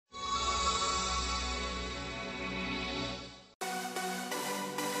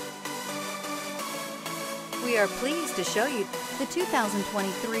We are pleased to show you the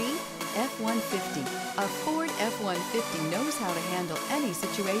 2023 F-150. A Ford F-150 knows how to handle any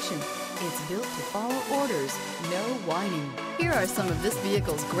situation. It's built to follow orders, no whining. Here are some of this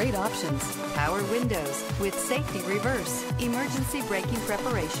vehicle's great options: power windows with safety reverse, emergency braking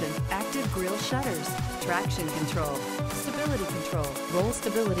preparation, active grille shutters, traction control, stability control, roll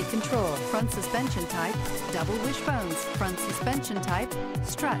stability control, front suspension type, double wishbones, front suspension type,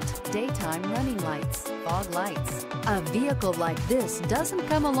 strut, daytime running lights, fog lights. A vehicle like this doesn't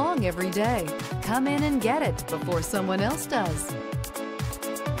come along every day. Come in and get it before someone else does.